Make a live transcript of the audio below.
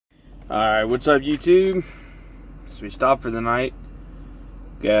Alright, what's up YouTube? So we stopped for the night.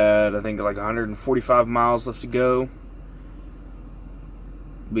 Got, I think, like 145 miles left to go.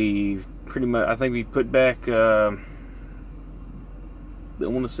 We pretty much, I think we put back, I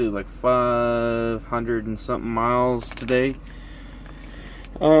want to say like 500 and something miles today.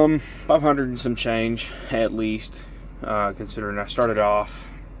 500 and some change, at least, considering I started off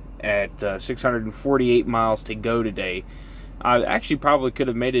at 648 miles to go today. I actually probably could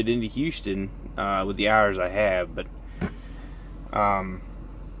have made it into Houston with the hours I have, but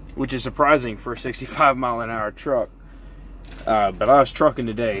which is surprising for a 65-mile-an-hour truck. But I was trucking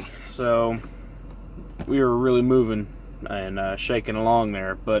today, so we were really moving and shaking along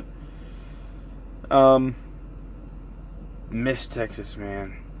there. But miss Texas,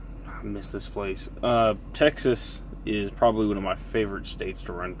 man. I miss this place. Texas is probably one of my favorite states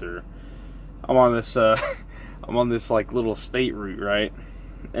to run through. I'm on this I'm on this like little state route, right?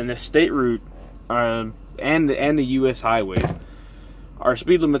 And this state route and the US highways are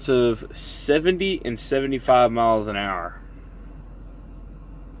speed limits of 70 and 75 miles an hour.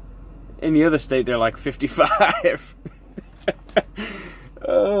 In the other state, they're like 55.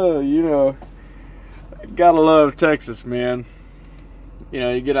 Oh, you know, gotta love Texas, man. You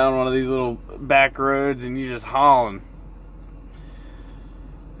know, you get on one of these little back roads and you just hauling.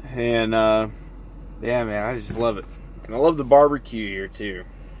 And yeah, man, I just love it. And I love the barbecue here too.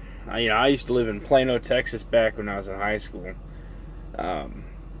 I used to live in Plano, Texas back when I was in high school. I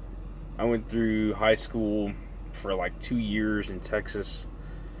went through high school for like 2 years in Texas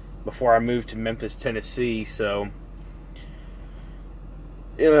before I moved to Memphis, Tennessee. So,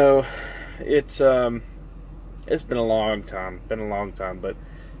 you know, it's been a long time. But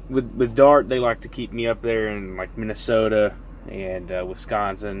with Dart, they like to keep me up there in like Minnesota and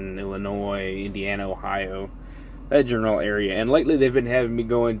Wisconsin, Illinois, Indiana, Ohio, that general area. And lately they've been having me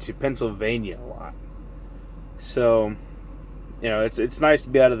go into Pennsylvania a lot. So, you know, it's nice to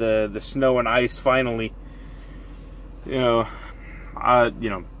be out of the snow and ice finally. You know, I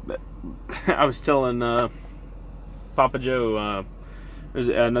was telling Papa Joe, there's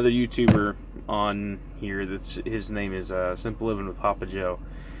another YouTuber on here that's, his name is Simple Living with Papa Joe.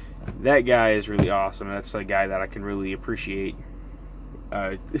 That guy is really awesome. That's a guy that I can really appreciate.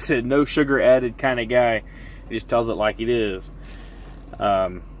 It's a no sugar added kind of guy. He just tells it like it is.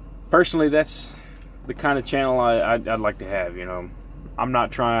 Personally, that's the kind of channel I'd like to have. You know, I'm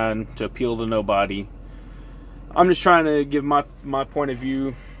not trying to appeal to nobody. I'm just trying to give my point of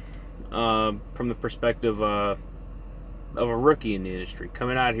view from the perspective of a rookie in the industry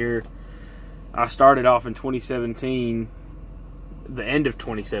coming out here. I started off in 2017. The end of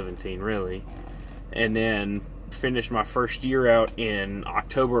 2017, really, and then finished my first year out in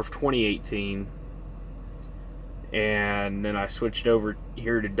October of 2018, and then I switched over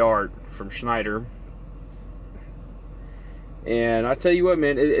here to Dart from Schneider. And I tell you what,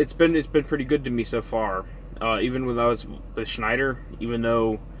 man, it's been pretty good to me so far. Even when I was with Schneider, even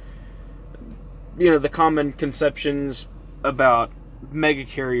though, you know, the common conceptions about mega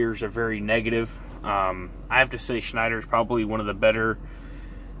carriers are very negative. I have to say Schneider is probably one of the better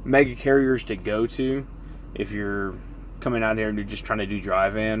mega carriers to go to if you're coming out here and you're just trying to do dry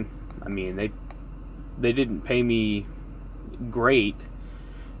van. I mean, they didn't pay me great,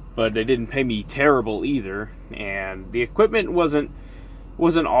 but they didn't pay me terrible either, and the equipment wasn't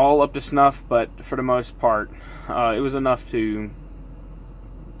all up to snuff, but for the most part it was enough to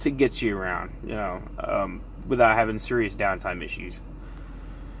get you around, you know, without having serious downtime issues.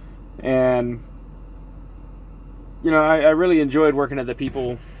 And you know, I really enjoyed working with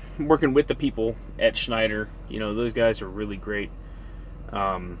the people at Schneider. You know, those guys are really great.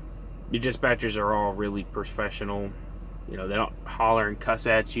 Your dispatchers are all really professional. You know, they don't holler and cuss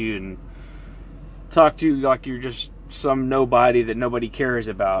at you and talk to you like you're just some nobody that nobody cares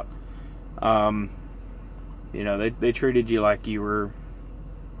about. You know, they treated you like you were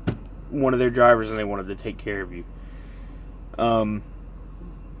one of their drivers and they wanted to take care of you.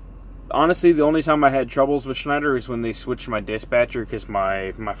 Honestly, the only time I had troubles with Schneider is when they switched my dispatcher, because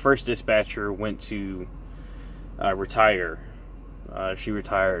my first dispatcher went to retire. She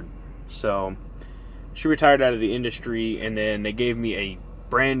retired. So she retired out of the industry, and then they gave me a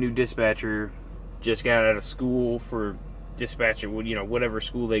brand new dispatcher, just got out of school for dispatcher, you know, whatever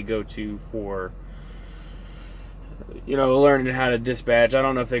school they go to for, you know, learning how to dispatch. I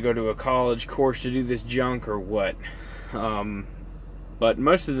don't know if they go to a college course to do this junk or what. But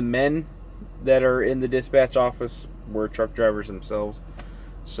most of the men that are in the dispatch office were truck drivers themselves.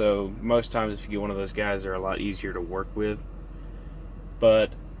 So most times if you get one of those guys, they're a lot easier to work with.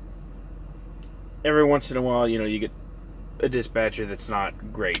 But every once in a while, you know, you get a dispatcher that's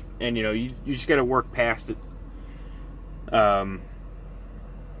not great, and you just got to work past it.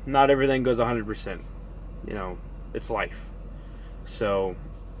 Not everything goes 100%. It's life. So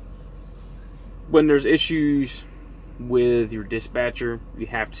when there's issues with your dispatcher, you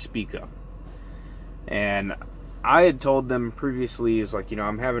have to speak up. And I had told them previously, is like,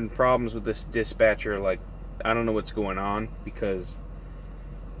 I'm having problems with this dispatcher. Like, I don't know what's going on, because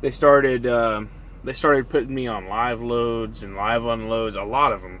they started putting me on live loads and live unloads, a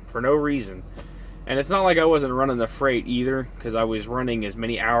lot of them, for no reason. And it's not like I wasn't running the freight either, because I was running as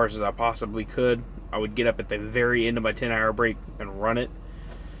many hours as I possibly could. I would get up at the very end of my 10-hour break and run it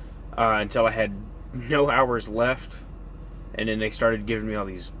until I had no hours left. And then they started giving me all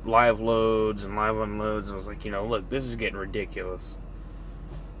these live loads and live unloads. And I was like, look, this is getting ridiculous.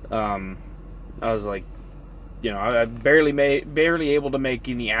 I was like, I barely able to make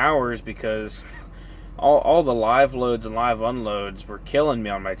any hours, because all the live loads and live unloads were killing me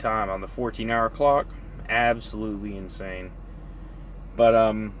on my time on the 14-hour clock. Absolutely insane. But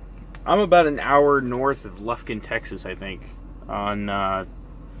I'm about an hour north of Lufkin, Texas, I think. On I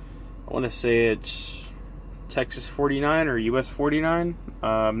want to say it's Texas 49 or US 49.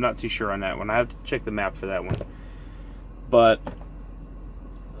 I'm not too sure on that one. I have to check the map for that one. But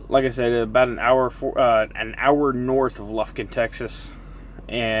like I said, about an hour north of Lufkin, Texas,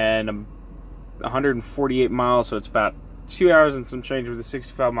 and 148 miles, so it's about 2 hours and some change with a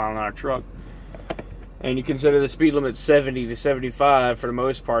 65-mile-an-hour truck. And you consider the speed limit 70 to 75 for the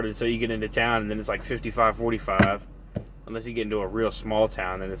most part until you get into town, and then it's like 55, 45. Unless you get into a real small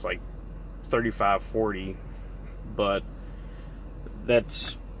town, then it's like 35, 40. But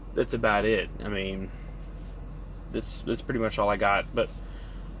that's about it. I mean, that's pretty much all I got. But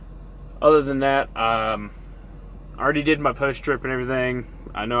other than that, I already did my post trip and everything.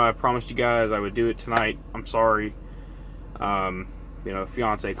 I know I promised you guys I would do it tonight. I'm sorry. The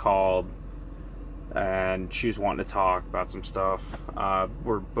fiance called, and she was wanting to talk about some stuff.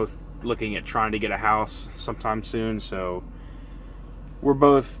 We're both looking at trying to get a house sometime soon, so we're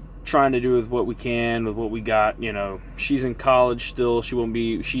both trying to do with what we can, with what we got. She's in college still.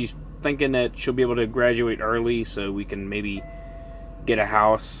 She's thinking that she'll be able to graduate early, so we can maybe get a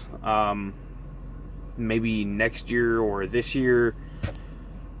house, maybe next year or this year.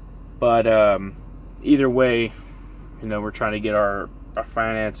 But either way, we're trying to get our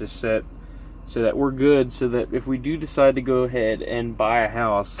finances set so that we're good, so that if we do decide to go ahead and buy a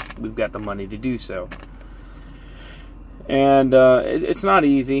house, we've got the money to do so. And it's not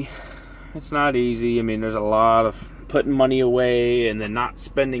easy. It's not easy. I mean, there's a lot of putting money away and then not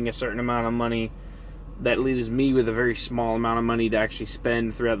spending a certain amount of money. That leaves me with a very small amount of money to actually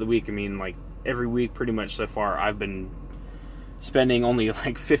spend throughout the week. I mean, like, every week pretty much so far, I've been spending only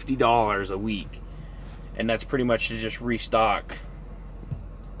like $50 a week. And that's pretty much to just restock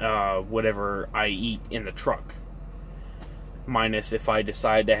whatever I eat in the truck. Minus if I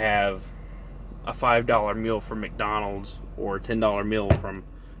decide to have a $5 meal from McDonald's or a $10 meal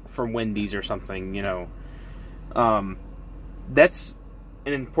from Wendy's or something, That's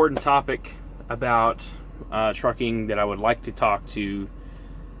an important topic about trucking that I would like to talk to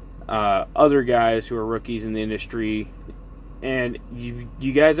other guys who are rookies in the industry. And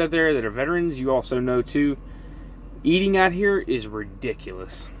you guys out there that are veterans, you also know too, eating out here is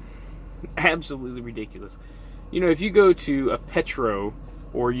ridiculous. Absolutely ridiculous. If you go to a Petro,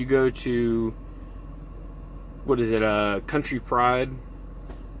 or you go to, Country Pride,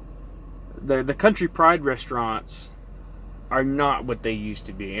 the Country Pride restaurants are not what they used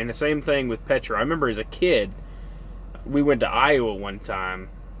to be. And the same thing with Petro. I remember as a kid, we went to Iowa one time,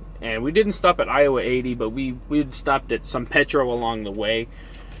 and we didn't stop at Iowa 80, but we stopped at some Petro along the way.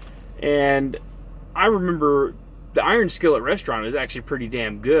 And I remember the Iron Skillet restaurant was actually pretty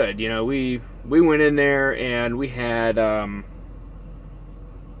damn good. We went in there and we had I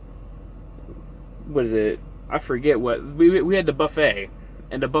forget what we had the buffet,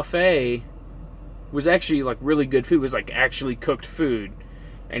 and the buffet was actually like really good food. It was like actually cooked food.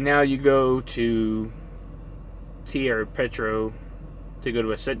 And now you go to Tierra Petro to go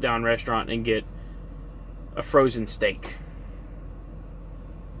to a sit-down restaurant and get a frozen steak.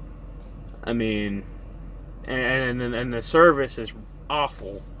 I mean, and the service is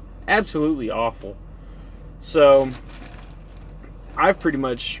awful, absolutely awful. So I've pretty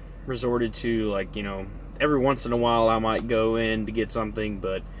much resorted to, like, every once in a while I might go in to get something,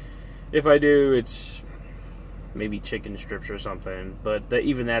 but if I do, it's maybe chicken strips or something. But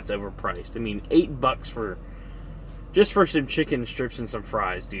even that's overpriced. I mean, $8 just for some chicken strips and some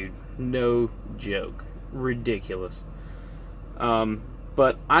fries, dude. No joke. Ridiculous.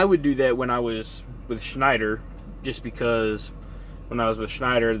 But I would do that when I was with Schneider, just because when I was with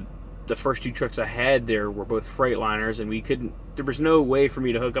Schneider, the first 2 trucks I had there were both Freightliners, and there was no way for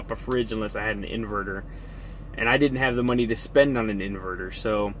me to hook up a fridge unless I had an inverter, and I didn't have the money to spend on an inverter.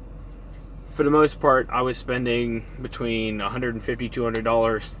 So for the most part, I was spending between $150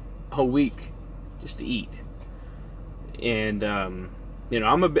 $200 a week just to eat. And you know,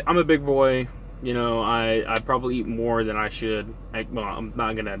 I'm a big boy. You know, I probably eat more than I should. Well, I'm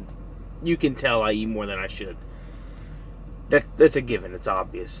not gonna. You can tell I eat more than I should. That's a given. It's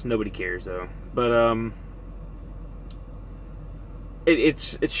obvious. Nobody cares though. But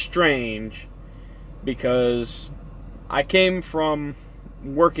it's strange because I came from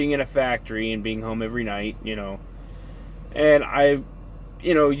working in a factory and being home every night, you know, and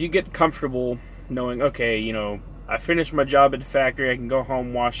you get comfortable knowing, okay, you know, I finished my job at the factory, I can go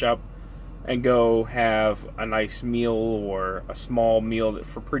home, wash up, and go have a nice meal or a small meal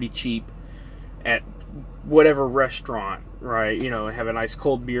for pretty cheap at whatever restaurant, right? You know, have a nice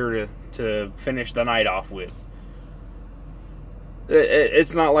cold beer to finish the night off with.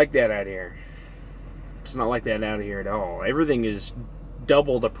 It's not like that out here. It's not like that out here at all. Everything is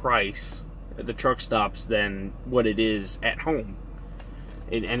double the price at the truck stops than what it is at home.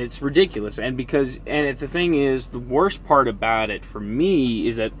 And it's ridiculous. And the thing is, the worst part about it for me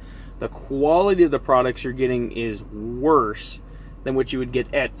is that the quality of the products you're getting is worse than what you would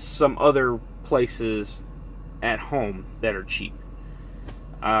get at some other places at home that are cheap.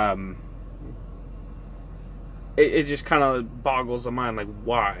 It just kind of boggles the mind, like,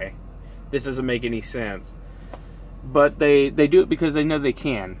 why? This doesn't make any sense. But they do it because they know they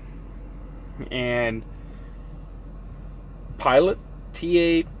can. And Pilot,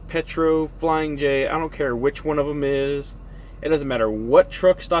 TA, Petro, Flying J, I don't care which one of them is. It doesn't matter what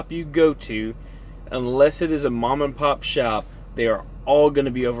truck stop you go to, unless it is a mom and pop shop, they are all going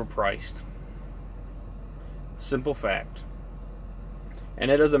to be overpriced. Simple fact.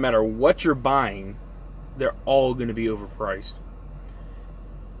 And it doesn't matter what you're buying, they're all going to be overpriced.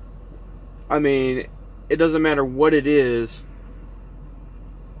 I mean, it doesn't matter what it is.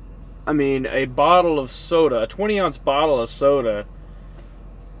 I mean, a bottle of soda, a 20-ounce bottle of soda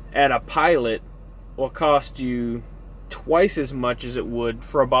at a Pilot will cost you twice as much as it would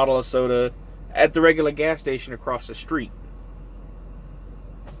for a bottle of soda at the regular gas station across the street.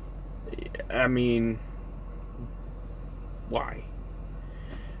 I mean, why?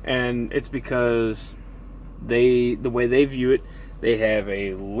 And it's because the way they view it, they have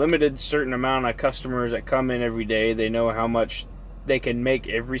a limited certain amount of customers that come in every day. They know how much they can make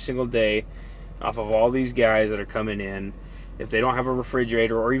every single day off of all these guys that are coming in. If they don't have a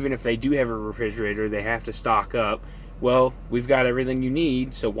refrigerator, or even if they do have a refrigerator, they have to stock up. Well, we've got everything you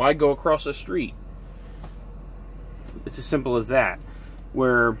need, so why go across the street? It's as simple as that.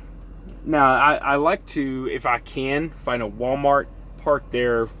 Where now I like to, if I can, find a Walmart, park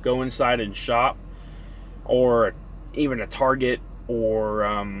there, go inside and shop, or even a Target, or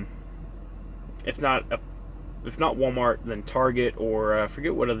if not Walmart, then Target, or I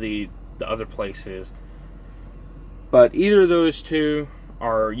forget what the other place is. But either of those two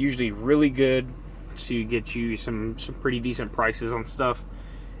are usually really good to get you some pretty decent prices on stuff,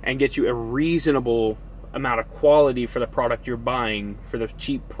 and get you a reasonable amount of quality for the product you're buying for the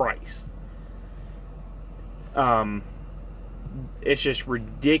cheap price. It's just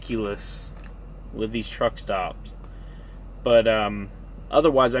ridiculous with these truck stops. But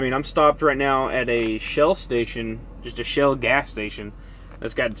otherwise, I mean, I'm stopped right now at a Shell station, just a Shell gas station,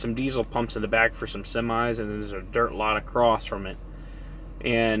 that's got some diesel pumps in the back for some semis, and there's a dirt lot across from it.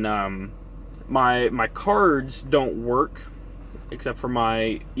 And my cards don't work, except for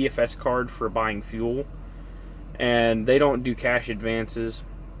my EFS card for buying fuel, and they don't do cash advances.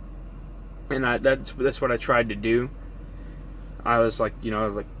 And that's what I tried to do. I was like,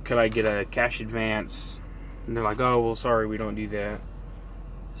 could I get a cash advance? And they're like, oh, well, sorry, we don't do that.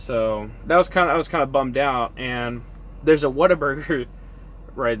 So I was kind of bummed out. And there's a Whataburger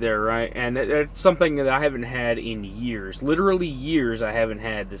right there, right? And it's something that I haven't had in years, literally years. I haven't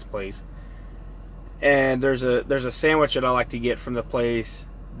had this place. And there's a sandwich that I like to get from the place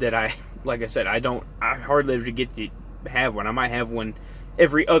that like I said, I hardly ever get to have one. I might have one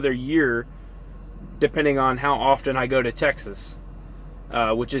every other year, depending on how often I go to Texas,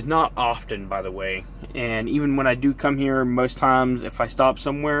 which is not often, by the way. And even when I do come here, most times if I stop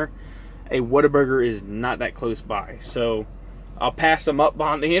somewhere, a Whataburger is not that close by. So I'll pass them up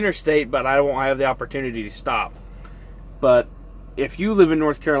on the interstate, but I won't have the opportunity to stop. But if you live in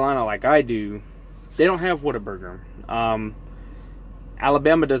North Carolina like I do, they don't have Whataburger.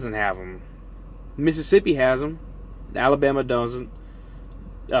 Alabama doesn't have them. Mississippi has them. Alabama doesn't.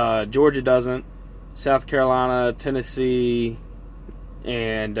 Georgia doesn't. South Carolina, Tennessee,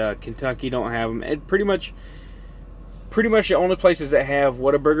 and Kentucky don't have them. And pretty much the only places that have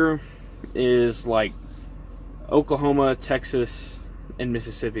Whataburger is like Oklahoma, Texas, and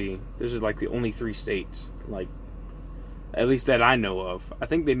Mississippi. Those are like the only 3 states, like, at least that I know of. I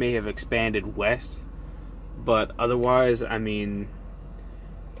think they may have expanded west, but otherwise, I mean,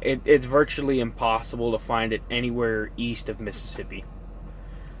 it's virtually impossible to find it anywhere east of Mississippi.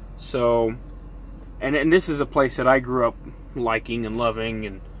 So, and this is a place that I grew up liking and loving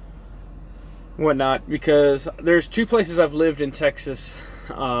and whatnot, because there's 2 places I've lived in Texas.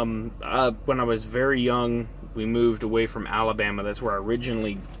 When I was very young, we moved away from Alabama. That's where I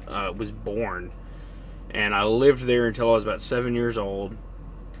originally was born, and I lived there until I was about 7 years old,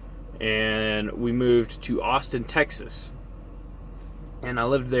 and we moved to Austin, Texas, and I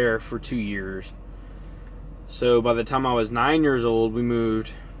lived there for 2 years. So by the time I was 9 years old, we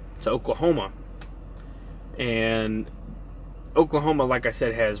moved to Oklahoma, and Oklahoma, like I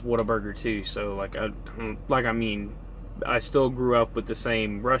said, has Whataburger too. So I mean, I still grew up with the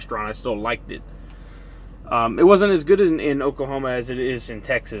same restaurant. I still liked it. It wasn't as good in Oklahoma as it is in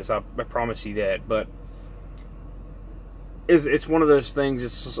Texas. I promise you that. But it's one of those things.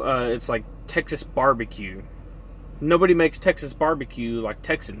 It's like Texas barbecue. Nobody makes Texas barbecue like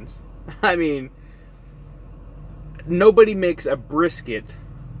Texans. I mean, nobody makes a brisket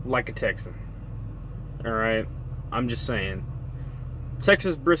like a Texan. All right, I'm just saying.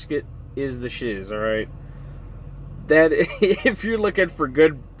 Texas brisket is the shiz. All right. That if you're looking for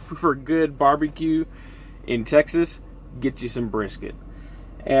good barbecue in Texas, get you some brisket.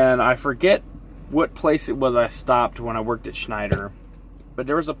 And I forget what place it was I stopped when I worked at Schneider, but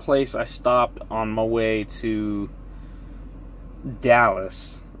there was a place I stopped on my way to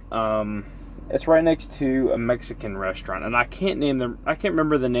Dallas. It's right next to a Mexican restaurant, and I can't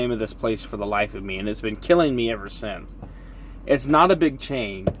remember the name of this place for the life of me, and it's been killing me ever since. It's not a big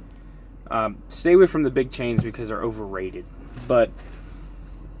chain. Stay away from the big chains because they're overrated. But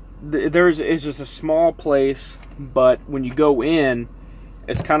it's just a small place, but when you go in,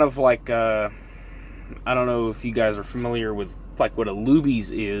 it's kind of like, I don't know if you guys are familiar with like what a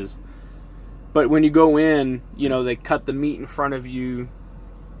Luby's is, but when you go in, you know, they cut the meat in front of you,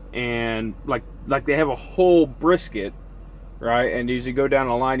 and like they have a whole brisket, right? And as you go down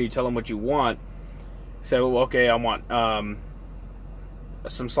the line, you tell them what you want. So, okay, I want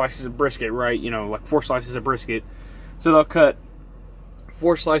some slices of brisket, right? You know, like 4 slices of brisket. So they'll cut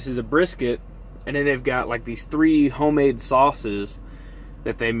 4 slices of brisket, and then they've got like these 3 homemade sauces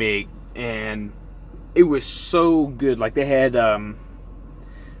that they make, and it was so good. Like they had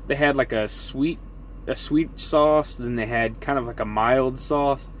like a sweet sauce, then they had kind of like a mild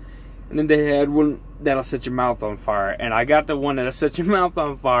sauce, and then they had one that'll set your mouth on fire. And I got the one that'll set your mouth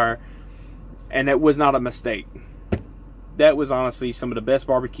on fire, and it was not a mistake. That was honestly some of the best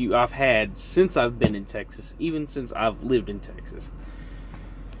barbecue I've had since I've been in Texas, even since I've lived in Texas.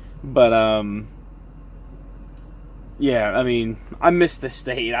 But yeah, I mean, I miss the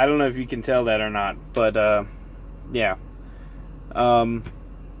state. I don't know if you can tell that or not, but yeah. But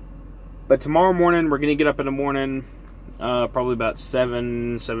tomorrow morning, we're gonna get up in the morning, probably about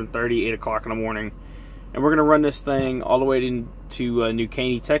 7:30, 8 o'clock in the morning, and we're gonna run this thing all the way into New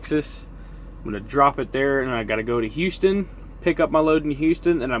Caney, Texas. I'm gonna drop it there, and I gotta go to Houston, pick up my load in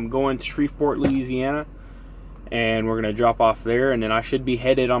Houston, and I'm going to Shreveport, Louisiana, and we're gonna drop off there, and then I should be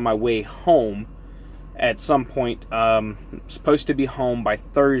headed on my way home at some point. I'm supposed to be home by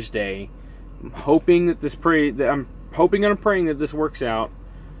Thursday. I'm hoping and praying that this works out.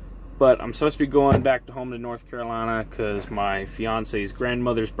 But I'm supposed to be going back to home to North Carolina because my fiance's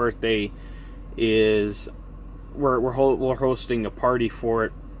grandmother's birthday is. We're hosting a party for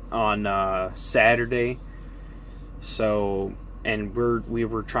it on Saturday. So, and we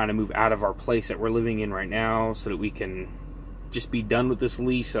were trying to move out of our place that we're living in right now so that we can just be done with this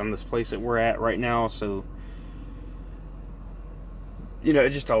lease on this place that we're at right now. So, you know,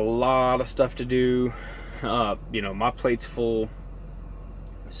 just a lot of stuff to do. You know, my plate's full.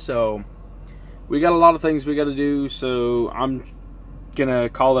 So, we got a lot of things we got to do. So, I'm gonna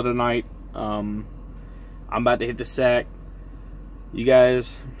call it a night. I'm about to hit the sack. You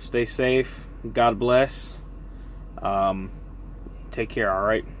guys stay safe. God bless. Take care,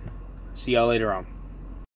 alright? See y'all later on.